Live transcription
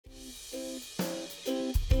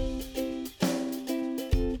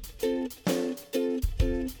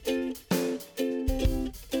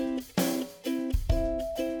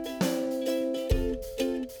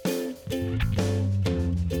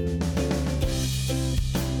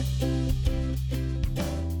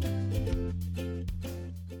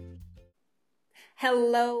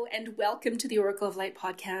Hello and welcome to the Oracle of Light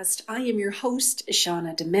podcast. I am your host,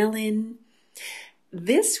 Shauna DeMelin.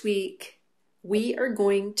 This week, we are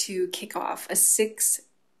going to kick off a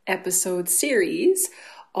 6-episode series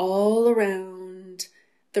all around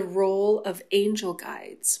the role of angel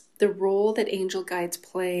guides, the role that angel guides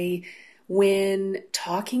play when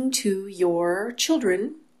talking to your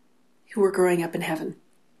children who are growing up in heaven.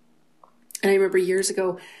 And I remember years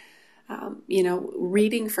ago,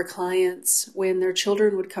 reading for clients when their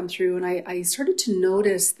children would come through, and I started to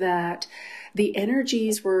notice that the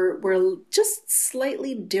energies were just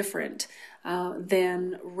slightly different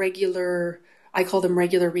than regular, I call them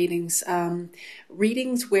regular readings,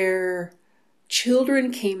 readings where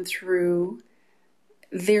children came through.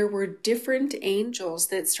 There were different angels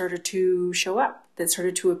that started to show up, that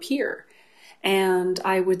started to appear. And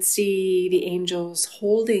I would see the angels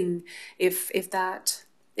holding, if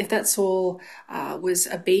that soul was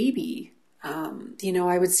a baby,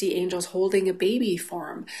 I would see angels holding a baby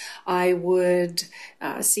form. I would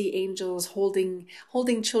see angels holding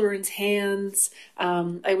children's hands.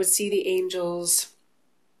 I would see the angels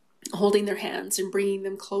holding their hands and bringing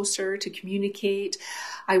them closer to communicate.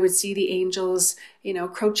 I would see the angels,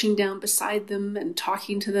 crouching down beside them and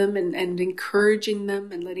talking to them and encouraging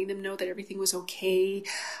them and letting them know that everything was okay.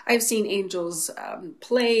 I've seen angels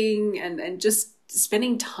playing and just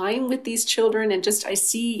spending time with these children, and I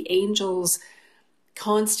see angels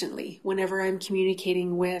constantly whenever I'm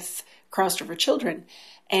communicating with crossover children.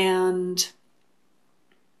 And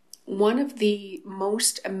one of the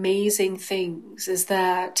most amazing things is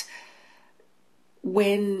that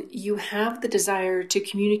when you have the desire to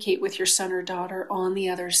communicate with your son or daughter on the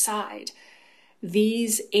other side,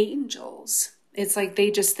 these angels, it's like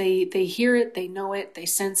they hear it, they know it, they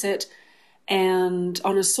sense it. And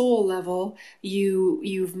on a soul level,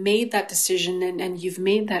 you've made that decision and you've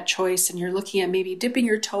made that choice, and you're looking at maybe dipping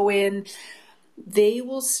your toe in. They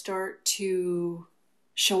will start to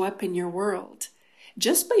show up in your world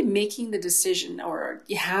just by making the decision or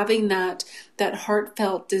having that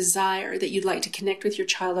heartfelt desire that you'd like to connect with your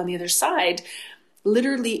child on the other side.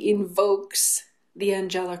 Literally invokes the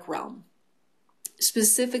angelic realm.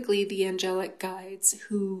 Specifically, the angelic guides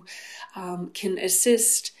who can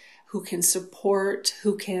assist, who can support,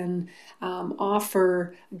 who can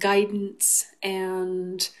offer guidance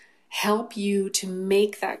and help you to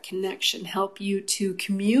make that connection, help you to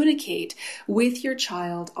communicate with your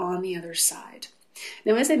child on the other side.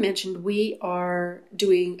 Now, as I mentioned, we are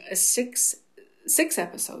doing six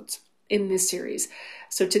episodes in this series.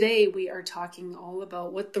 So today we are talking all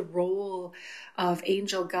about what the role of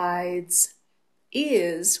angel guides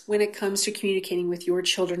is when it comes to communicating with your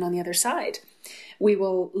children on the other side. We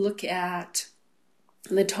will look at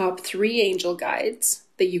the top 3 angel guides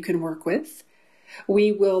that you can work with.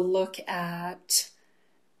 We will look at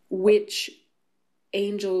which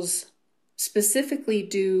angels specifically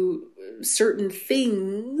do certain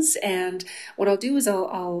things. And what I'll do is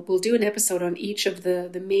we'll do an episode on each of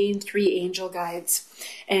the main 3 angel guides.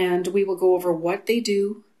 And we will go over what they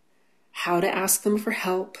do, how to ask them for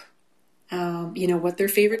help, what their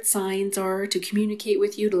favorite signs are to communicate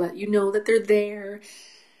with you, to let you know that they're there,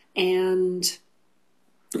 and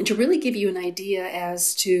to really give you an idea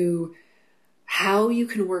as to how you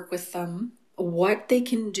can work with them, what they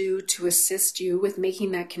can do to assist you with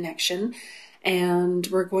making that connection. And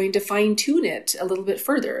we're going to fine tune it a little bit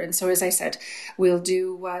further. And so, as I said, we'll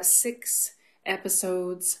do 6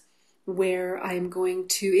 episodes where I'm going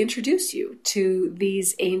to introduce you to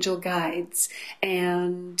these angel guides.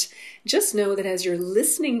 And just know that as you're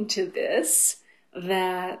listening to this,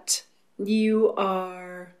 that you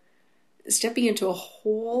are stepping into a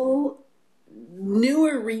whole new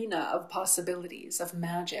arena of possibilities, of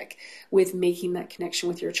magic, with making that connection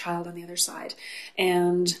with your child on the other side.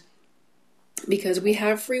 And because we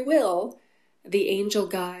have free will, the angel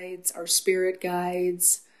guides, our spirit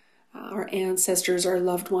guides, our ancestors, our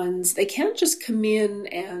loved ones, they can't just come in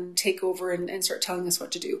and take over and start telling us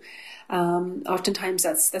what to do. Oftentimes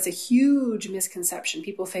that's a huge misconception.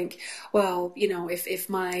 People think, well, if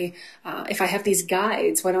I have these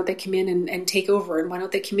guides, why don't they come in and take over? And why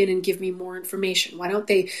don't they come in and give me more information? Why don't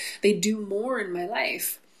they do more in my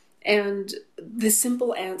life? And the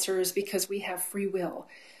simple answer is because we have free will.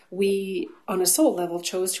 We, on a soul level,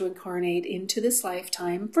 chose to incarnate into this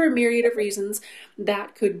lifetime for a myriad of reasons.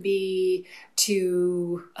 That could be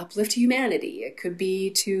to uplift humanity. It could be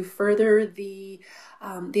to further the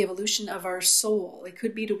evolution of our soul. It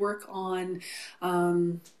could be to work on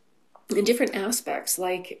in different aspects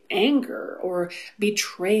like anger or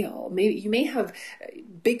betrayal. Maybe you may have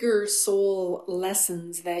bigger soul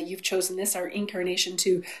lessons that you've chosen this our incarnation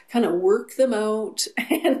to kind of work them out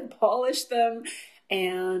and polish them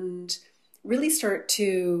and really start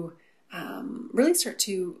to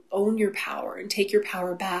own your power and take your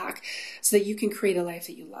power back so that you can create a life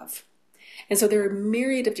that you love. And so there are a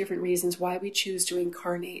myriad of different reasons why we choose to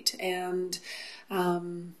incarnate. And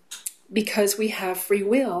because we have free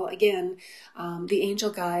will, again, the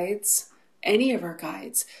angel guides, any of our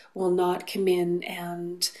guides, will not come in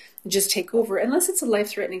and just take over unless it's a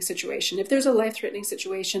life-threatening situation. If there's a life-threatening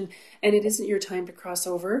situation and it isn't your time to cross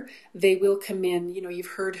over, they will come in. You know, you've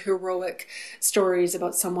heard heroic stories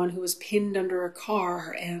about someone who was pinned under a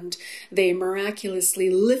car and they miraculously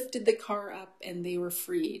lifted the car up and they were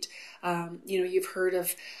freed. You've heard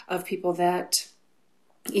of people that,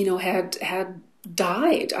 had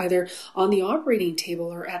died either on the operating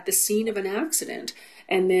table or at the scene of an accident,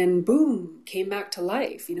 and then boom, came back to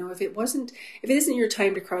life. If it isn't your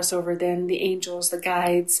time to cross over, then the angels, the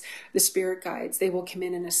guides, the spirit guides, they will come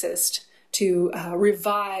in and assist to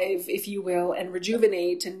revive, if you will, and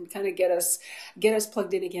rejuvenate and kind of get us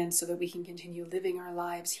plugged in again so that we can continue living our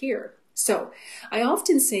lives here. So I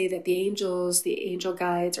often say that the angels, the angel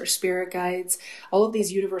guides, or spirit guides, all of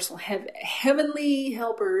these universal heavenly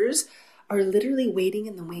helpers are literally waiting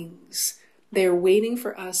in the wings. They're waiting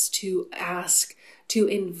for us to ask, to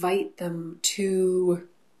invite them, to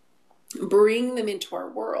bring them into our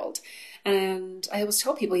world. And I always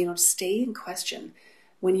tell people, to stay in question.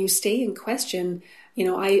 When you stay in question,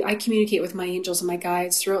 I communicate with my angels and my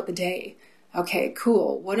guides throughout the day. Okay,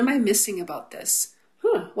 cool. What am I missing about this?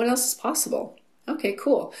 What else is possible? Okay,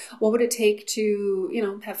 cool. What would it take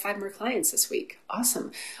to, have 5 more clients this week?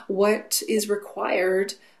 Awesome. What is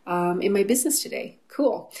required in my business today?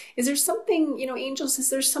 Cool. Is there something, angels, is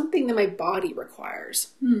there something that my body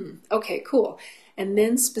requires? Okay, cool. And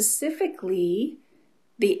then specifically,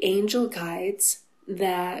 the angel guides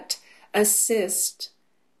that assist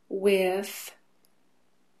with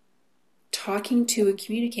talking to and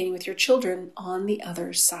communicating with your children on the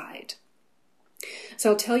other side. So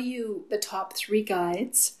I'll tell you the top 3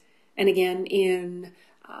 guides. And again, in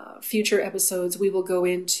future episodes, we will go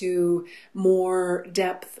into more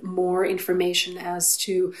depth, more information as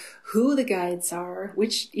to who the guides are,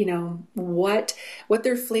 which, what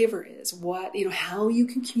their flavor is, how you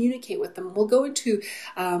can communicate with them. We'll go into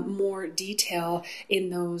more detail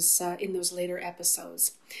in those later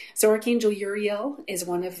episodes. So Archangel Uriel is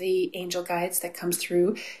one of the angel guides that comes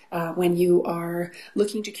through when you are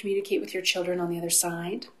looking to communicate with your children on the other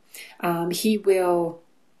side. He will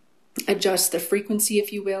adjust the frequency,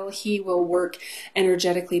 if you will. He will work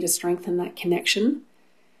energetically to strengthen that connection.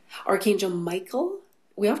 Archangel Michael,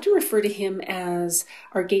 we often refer to him as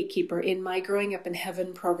our gatekeeper. In my Growing Up in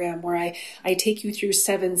Heaven program, where I take you through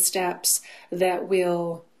 7 steps that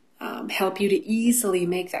will help you to easily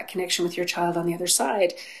make that connection with your child on the other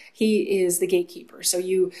side, he is the gatekeeper. So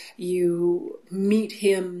you meet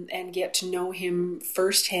him and get to know him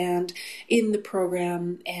firsthand in the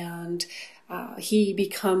program, and he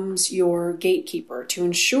becomes your gatekeeper to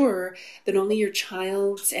ensure that only your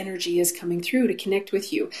child's energy is coming through to connect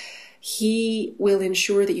with you. He will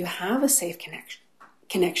ensure that you have a safe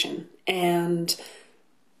connection. And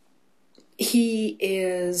he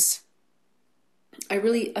is,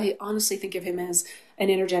 I honestly think of him as an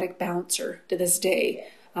energetic bouncer to this day.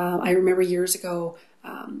 I remember years ago,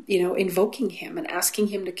 invoking him and asking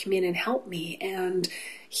him to come in and help me. And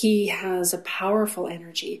he has a powerful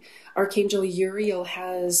energy. Archangel Uriel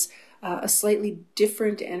has a slightly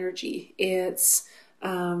different energy.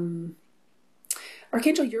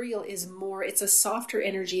 Archangel Uriel is more, it's a softer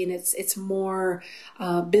energy, and it's more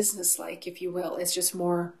business-like, if you will. It's just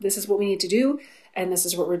more, this is what we need to do, and this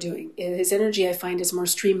is what we're doing. His energy, I find, is more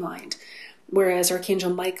streamlined. Whereas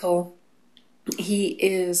Archangel Michael, he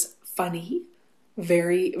is funny.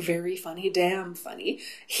 Very, very funny, damn funny.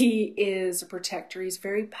 He is a protector. He's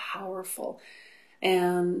very powerful.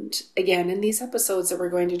 And again, in these episodes that we're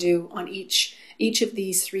going to do on each of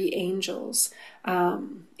these 3 angels,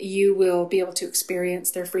 you will be able to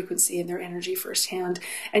experience their frequency and their energy firsthand,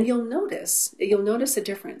 and you'll notice a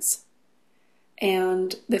difference.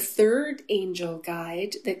 And the 3rd angel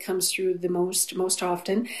guide that comes through the most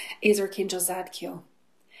often is Archangel Zadkiel.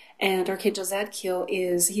 And Archangel Zadkiel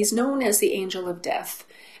he's known as the angel of death.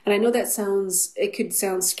 And I know it could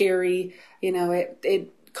sound scary.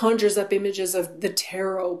 It conjures up images of the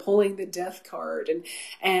tarot pulling the death card.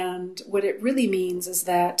 And what it really means is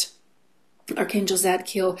that Archangel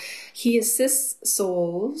Zadkiel, he assists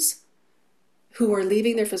souls who are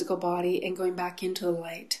leaving their physical body and going back into the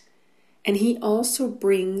light. And he also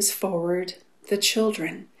brings forward the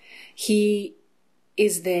children. He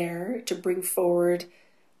is there to bring forward,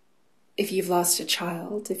 if you've lost a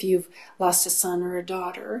child, if you've lost a son or a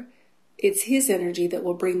daughter, it's his energy that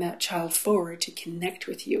will bring that child forward to connect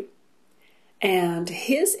with you. And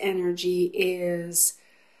his energy is,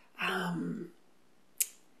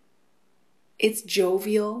 it's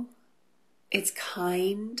jovial, it's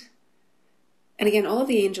kind. And again, all of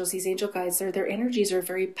the angels, these angel guides, their energies are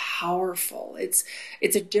very powerful. It's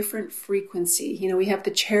a different frequency. You know, we have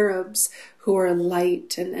the cherubs who are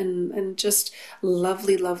light and just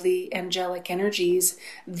lovely, lovely angelic energies.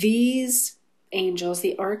 These angels,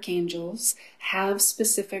 the archangels, have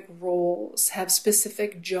specific roles, have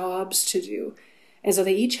specific jobs to do. And so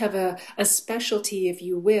they each have a specialty, if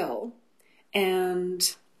you will.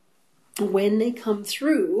 And when they come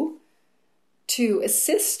through to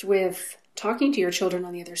assist with talking to your children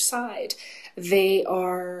on the other side, they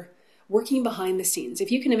are working behind the scenes.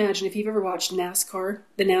 If you can imagine, if you've ever watched NASCAR,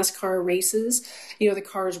 the NASCAR races, you know, the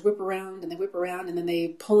cars whip around and they whip around and then they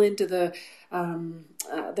pull into the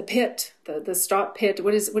pit, the stop pit.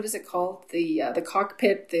 What is it called? The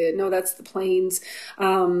cockpit. No, that's the planes.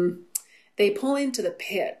 They pull into the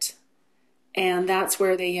pit, and that's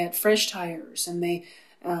where they get fresh tires, and they,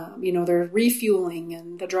 they're refueling,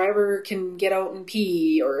 and the driver can get out and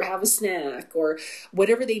pee or have a snack or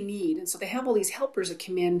whatever they need. And so they have all these helpers that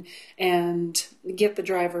come in and get the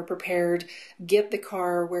driver prepared, get the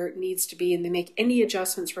car where it needs to be, and they make any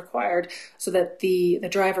adjustments required so that the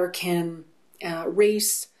driver can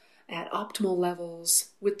race at optimal levels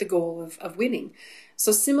with the goal of winning.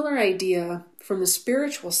 So similar idea from the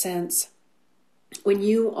spiritual sense. When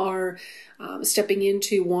you are stepping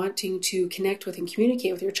into wanting to connect with and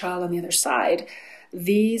communicate with your child on the other side,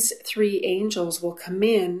 these three angels will come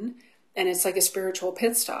in, and it's like a spiritual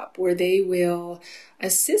pit stop where they will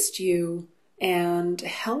assist you and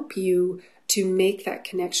help you to make that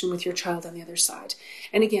connection with your child on the other side.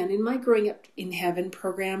 And again, in my Growing Up in Heaven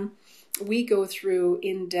program, we go through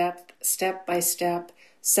in-depth, step-by-step,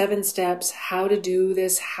 7 steps, how to do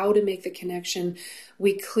this, how to make the connection.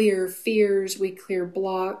 We clear fears, we clear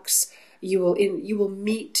blocks. You will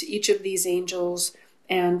meet each of these angels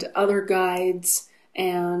and other guides,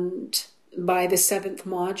 and by the 7th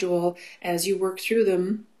module, as you work through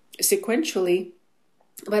them sequentially,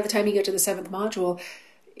 by the time you get to the 7th module,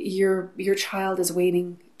 your child is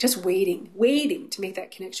waiting to make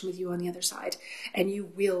that connection with you on the other side, and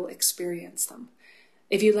you will experience them.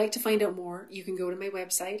 If you'd like to find out more, you can go to my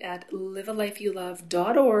website at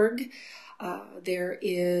livealifeyoulove.org. There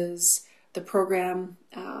is the program.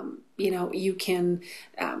 You can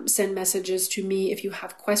send messages to me if you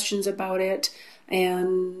have questions about it.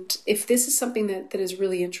 And if this is something that is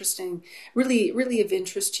really interesting, really, really of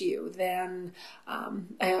interest to you, then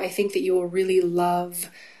I think that you will really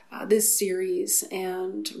love this series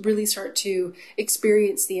and really start to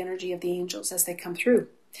experience the energy of the angels as they come through.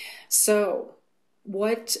 So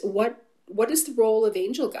what is the role of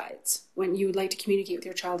angel guides when you would like to communicate with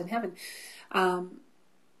your child in heaven?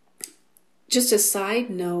 Just a side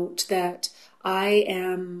note that I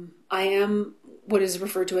am what is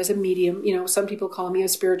referred to as a medium. You know, some people call me a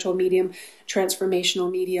spiritual medium,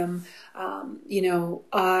 transformational medium.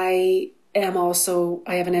 I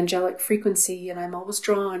have an angelic frequency, and I'm always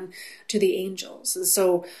drawn to the angels. And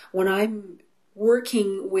so when I'm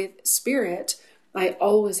working with spirit, I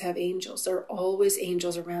always have angels. There are always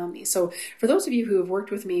angels around me. So for those of you who have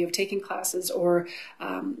worked with me, have taken classes, or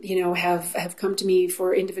have come to me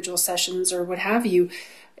for individual sessions or what have you,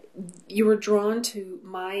 you are drawn to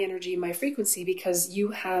my energy, my frequency, because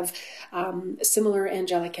you have similar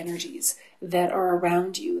angelic energies that are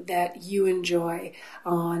around you, that you enjoy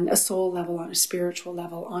on a soul level, on a spiritual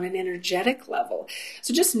level, on an energetic level.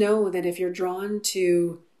 So just know that if you're drawn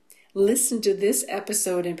to listen to this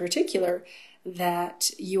episode in particular,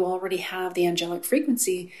 that you already have the angelic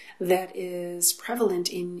frequency that is prevalent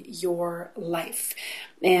in your life.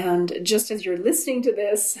 And just as you're listening to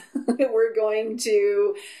this, we're going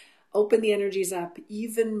to open the energies up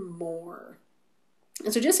even more.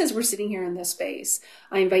 And so just as we're sitting here in this space,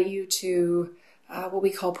 I invite you to what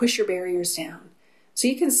we call push your barriers down. So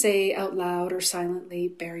you can say out loud or silently,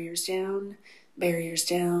 barriers down, barriers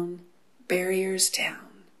down, barriers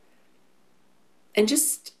down. And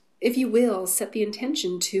just, if you will, set the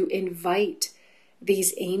intention to invite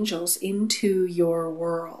these angels into your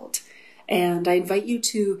world. And I invite you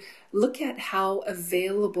to look at how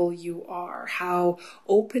available you are, how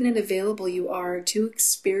open and available you are to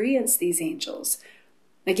experience these angels.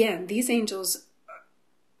 Again, these angels,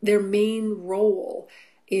 their main role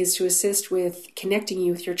is to assist with connecting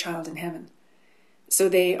you with your child in heaven. So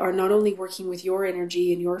they are not only working with your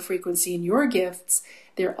energy and your frequency and your gifts,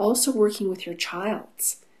 they're also working with your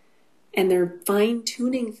child's. And they're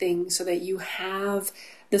fine-tuning things so that you have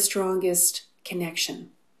the strongest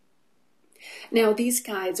connection. Now, these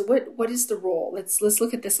guides, what is the role? Let's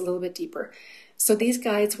look at this a little bit deeper. So these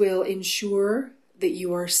guides will ensure that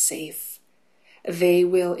you are safe. They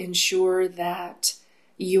will ensure that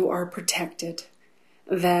you are protected,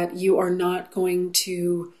 that you are not going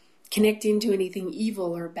to connect into anything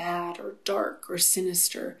evil or bad or dark or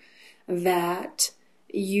sinister, that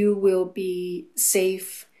you will be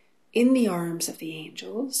safe in the arms of the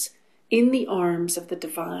angels, in the arms of the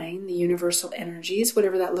divine, the universal energies,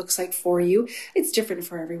 whatever that looks like for you. It's different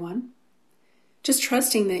for everyone. Just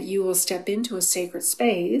trusting that you will step into a sacred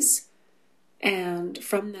space, and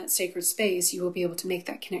from that sacred space, you will be able to make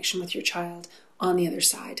that connection with your child on the other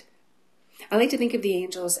side. I like to think of the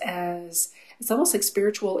angels as, it's almost like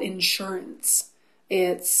spiritual insurance.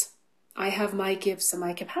 It's, I have my gifts and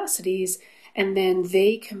my capacities, and then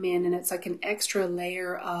they come in and it's like an extra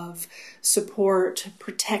layer of support,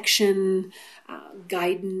 protection,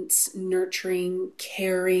 guidance, nurturing,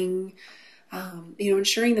 caring,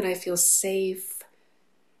 ensuring that I feel safe,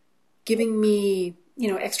 giving me,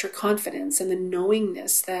 extra confidence and the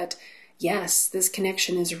knowingness that, yes, this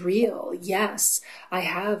connection is real. Yes, I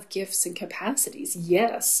have gifts and capacities.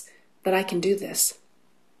 Yes, that I can do this.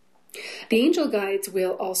 The angel guides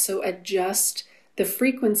will also adjust the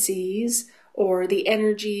frequencies or the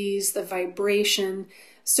energies, the vibration.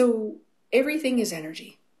 So everything is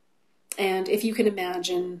energy. And if you can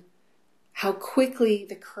imagine how quickly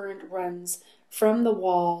the current runs from the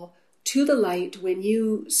wall to the light when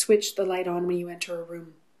you switch the light on when you enter a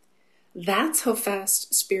room, that's how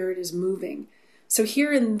fast spirit is moving. So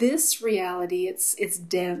here in this reality, it's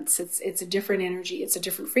dense, it's a different energy, it's a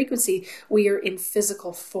different frequency. We are in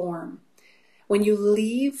physical form. When you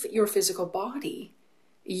leave your physical body,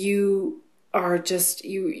 you are just,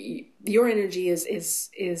 your energy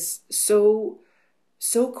is so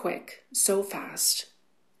quick, so fast.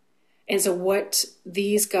 And so what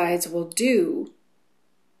these guides will do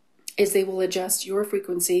is they will adjust your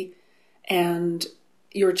frequency and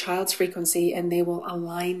your child's frequency, and they will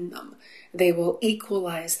align them. They will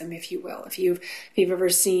equalize them, if you will. If you've ever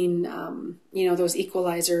seen, those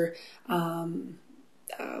equalizer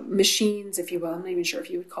machines, if you will. I'm not even sure if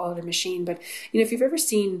you would call it a machine, but if you've ever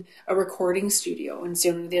seen a recording studio and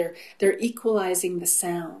so they're equalizing the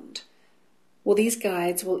sound. Well, these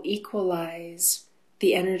guides will equalize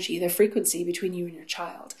the energy, the frequency between you and your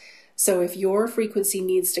child. So if your frequency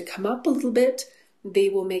needs to come up a little bit, they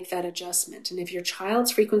will make that adjustment. And if your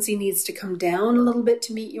child's frequency needs to come down a little bit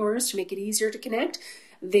to meet yours, to make it easier to connect,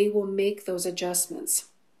 they will make those adjustments.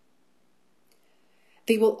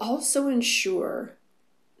 They will also ensure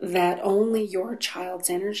that only your child's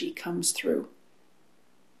energy comes through.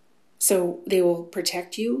 So they will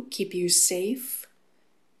protect you, keep you safe,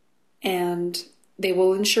 and they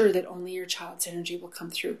will ensure that only your child's energy will come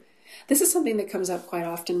through. This is something that comes up quite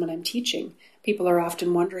often when I'm teaching. People are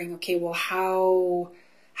often wondering, okay, well, how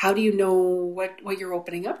do you know what you're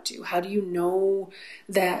opening up to? How do you know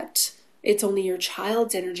that it's only your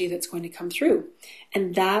child's energy that's going to come through?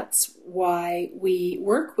 And that's why we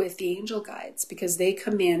work with the angel guides, because they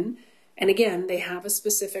come in, and again, they have a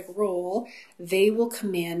specific role. They will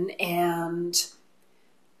come in and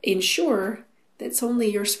ensure that it's only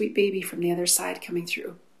your sweet baby from the other side coming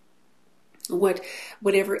through.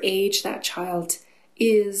 Whatever age that child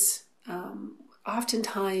is,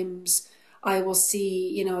 oftentimes I will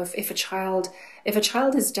see, if a child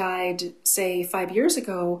has died, say 5 years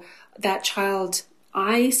ago, that child,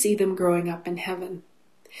 I see them growing up in heaven.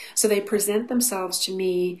 So they present themselves to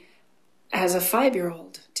me as a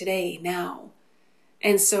 5-year-old today, now.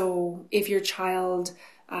 And so if your child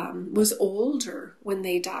was older when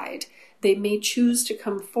they died, they may choose to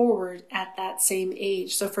come forward at that same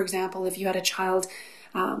age. So for example, if you had a child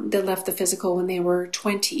that left the physical when they were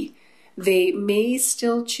 20, they may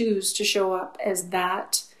still choose to show up as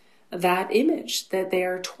that image, that they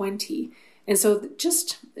are 20. And so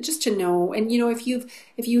just to know, and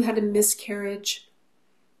if you had a miscarriage,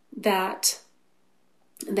 that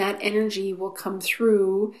energy will come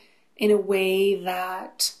through in a way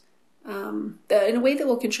that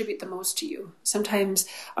will contribute the most to you. Sometimes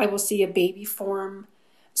I will see a baby form.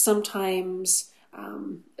 Sometimes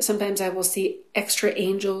I will see extra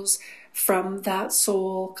angels from that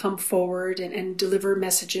soul come forward and deliver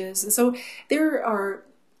messages. And so there are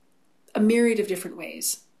a myriad of different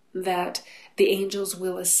ways that the angels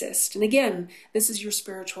will assist. And again, this is your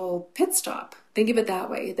spiritual pit stop. Think of it that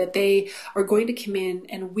way, that they are going to come in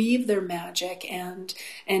and weave their magic and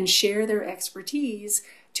share their expertise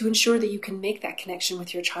to ensure that you can make that connection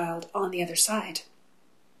with your child on the other side.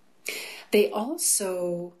 They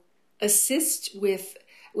also assist with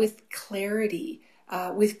clarity,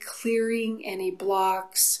 with clearing any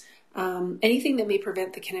blocks, anything that may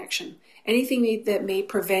prevent the connection, anything that may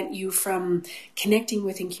prevent you from connecting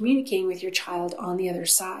with and communicating with your child on the other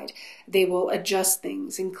side. They will adjust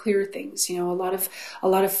things and clear things. A lot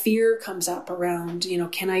of fear comes up around,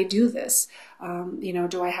 can I do this?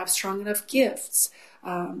 Do I have strong enough gifts?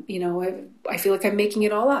 I feel like I'm making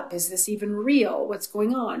it all up. Is this even real? What's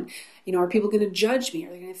going on? Are people going to judge me?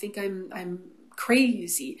 Are they going to think I'm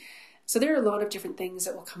crazy? So there are a lot of different things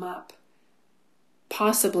that will come up,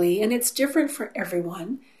 possibly, and it's different for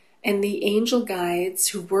everyone. And the angel guides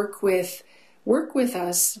who work with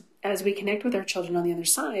us as we connect with our children on the other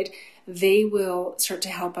side, they will start to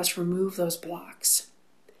help us remove those blocks.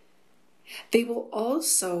 They will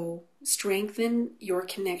also strengthen your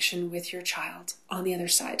connection with your child on the other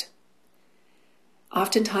side.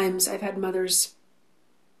 Oftentimes, I've had mothers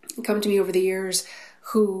come to me over the years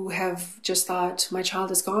who have just thought, my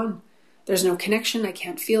child is gone. There's no connection. I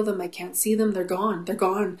can't feel them. I can't see them. They're gone. They're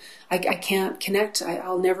gone. I can't connect.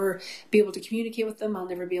 I'll never be able to communicate with them. I'll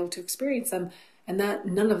never be able to experience them. And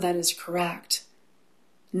none of that is correct.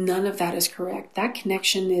 None of that is correct. That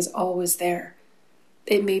connection is always there.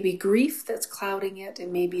 It may be grief that's clouding it.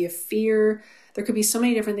 It may be a fear. There could be so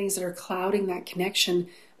many different things that are clouding that connection,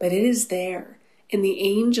 but it is there. And the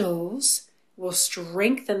angels will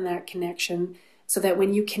strengthen that connection so that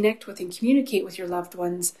when you connect with and communicate with your loved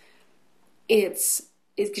ones, it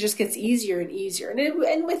just gets easier and easier.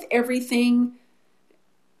 And with everything,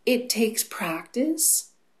 it takes practice,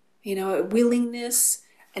 willingness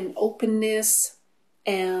and openness.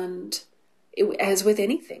 And as with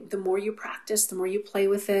anything, the more you practice, the more you play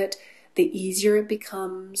with it, the easier it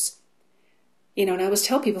becomes. And I always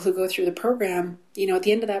tell people who go through the program, at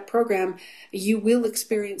the end of that program, you will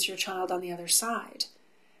experience your child on the other side.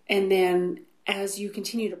 And then as you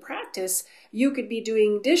continue to practice, you could be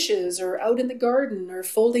doing dishes or out in the garden or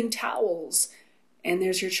folding towels, and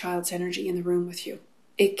there's your child's energy in the room with you.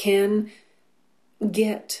 It can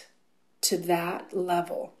get to that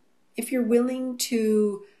level. If you're willing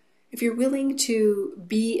to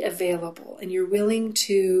be available and you're willing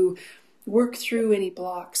to work through any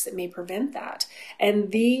blocks that may prevent that.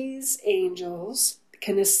 And these angels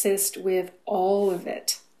can assist with all of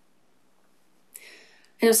it.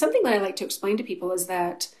 Something that I like to explain to people is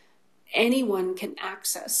that anyone can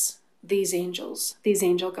access these angels, these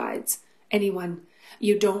angel guides. Anyone.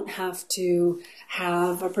 You don't have to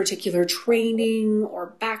have a particular training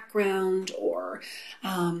or background or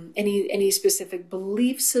any specific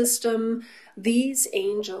belief system. These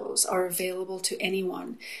angels are available to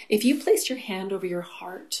anyone. If you place your hand over your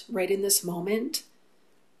heart right in this moment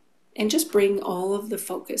and just bring all of the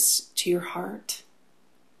focus to your heart,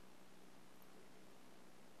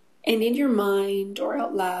 and in your mind or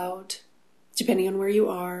out loud, depending on where you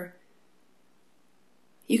are,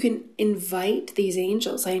 you can invite these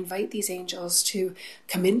angels. I invite these angels to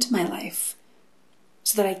come into my life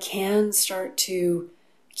so that I can start to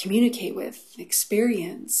communicate with,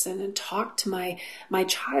 experience, and talk to my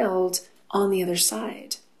child on the other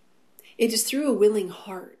side. It is through a willing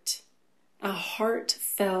heart, a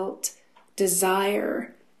heartfelt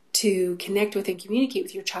desire to connect with and communicate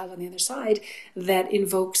with your child on the other side that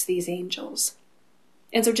invokes these angels.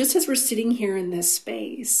 And so just as we're sitting here in this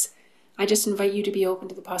space, I just invite you to be open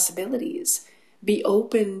to the possibilities. Be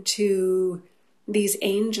open to these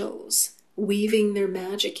angels weaving their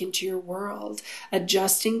magic into your world,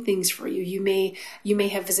 adjusting things for you. You may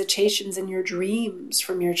have visitations in your dreams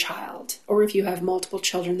from your child, or if you have multiple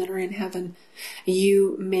children that are in heaven,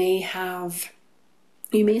 you may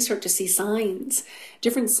start to see signs,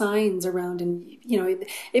 different signs around, and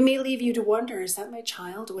it may leave you to wonder, is that my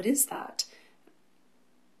child? What is that?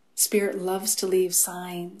 Spirit loves to leave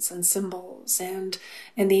signs and symbols, and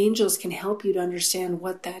the angels can help you to understand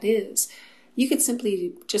what that is. You could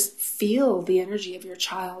simply just feel the energy of your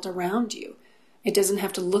child around you. It doesn't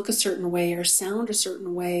have to look a certain way or sound a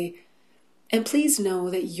certain way. And please know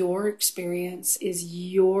that your experience is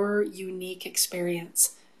your unique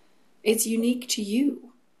experience. It's unique to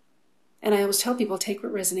you. And I always tell people, take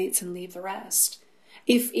what resonates and leave the rest.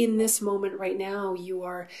 If in this moment right now you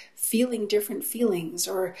are feeling different feelings,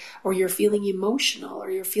 or you're feeling emotional,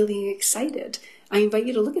 or you're feeling excited, I invite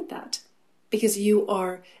you to look at that. because you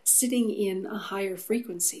are sitting in a higher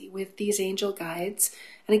frequency with these angel guides.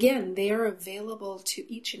 And again, they are available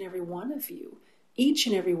to each and every one of you, each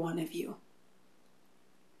and every one of you.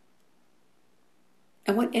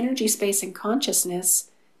 And what energy, space, and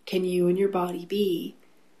consciousness can you and your body be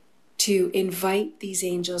to invite these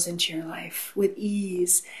angels into your life with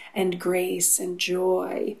ease and grace and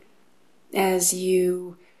joy as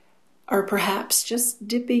you are perhaps just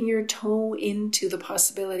dipping your toe into the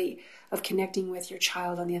possibility of connecting with your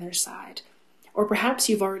child on the other side? Or perhaps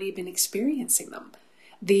you've already been experiencing them.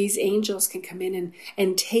 These angels can come in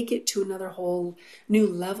and take it to another whole new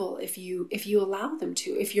level if you allow them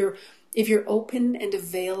to. If you're open and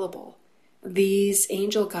available, these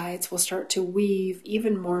angel guides will start to weave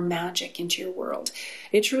even more magic into your world.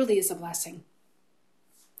 It truly is a blessing.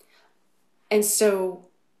 And so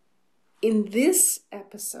in this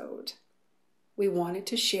episode, we wanted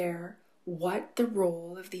to share what the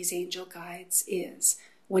role of these angel guides is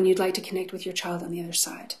when you'd like to connect with your child on the other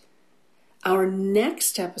side. Our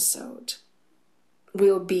next episode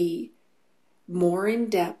will be more in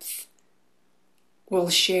depth. We'll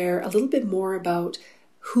share a little bit more about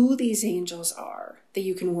who these angels are that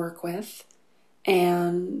you can work with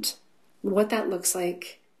and what that looks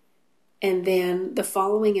like. And then the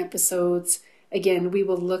following episodes, again, we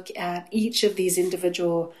will look at each of these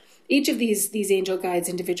angel guides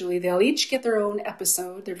individually. They'll each get their own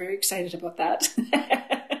episode. They're very excited about that.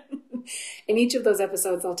 In each of those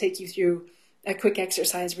episodes, I'll take you through a quick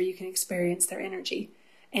exercise where you can experience their energy.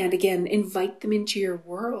 And again, invite them into your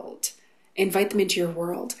world. Invite them into your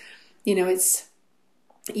world. You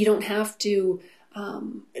don't have to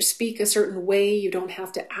speak a certain way. You don't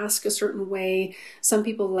have to ask a certain way. Some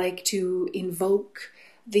people like to invoke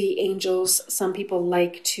the angels. Some people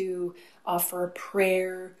like to offer a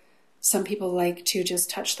prayer. Some people like to just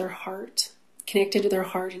touch their heart, connect into their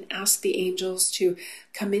heart and ask the angels to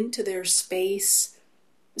come into their space.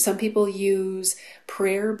 Some people use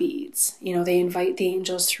prayer beads. They invite the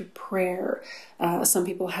angels through prayer. Some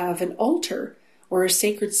people have an altar or a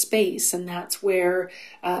sacred space, and that's where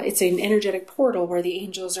it's an energetic portal where the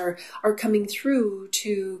angels are coming through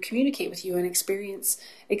to communicate with you and experience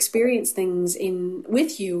things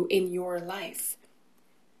with you in your life.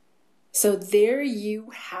 So there you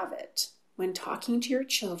have it. When talking to your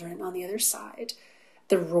children on the other side,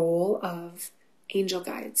 the role of angel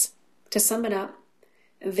guides. To sum it up,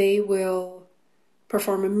 they will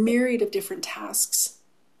perform a myriad of different tasks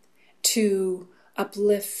to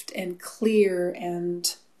uplift and clear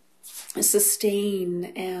and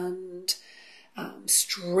sustain and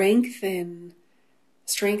strengthen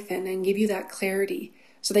and give you that clarity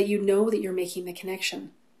so that you know that you're making the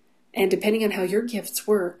connection. And depending on how your gifts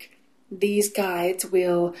work, these guides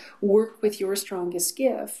will work with your strongest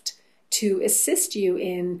gift to assist you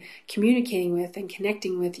in communicating with and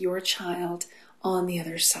connecting with your child on the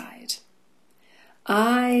other side.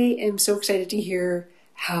 I am so excited to hear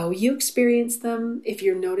how you experience them, if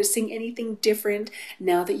you're noticing anything different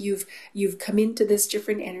now that you've come into this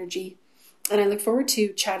different energy. And I look forward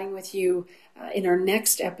to chatting with you in our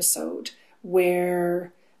next episode,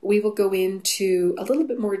 where we will go into a little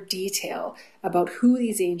bit more detail about who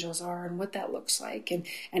these angels are and what that looks like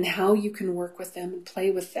and how you can work with them and play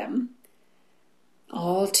with them,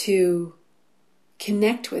 all to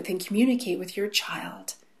connect with and communicate with your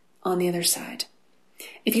child on the other side.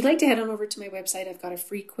 If you'd like to head on over to my website, I've got a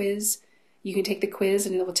free quiz. You can take the quiz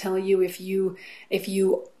and it will tell you if you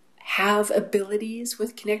have abilities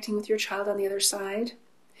with connecting with your child on the other side.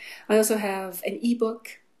 I also have an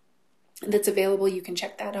ebook that's available. You can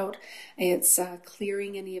check that out. It's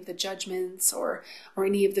clearing any of the judgments or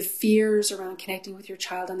any of the fears around connecting with your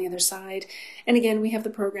child on the other side. And again, we have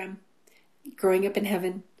the program, Growing Up in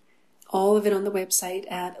Heaven, all of it on the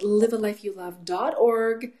website at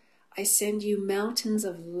livealifeyoulove.org. I send you mountains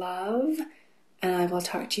of love, and I will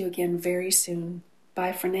talk to you again very soon.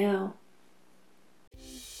 Bye for now.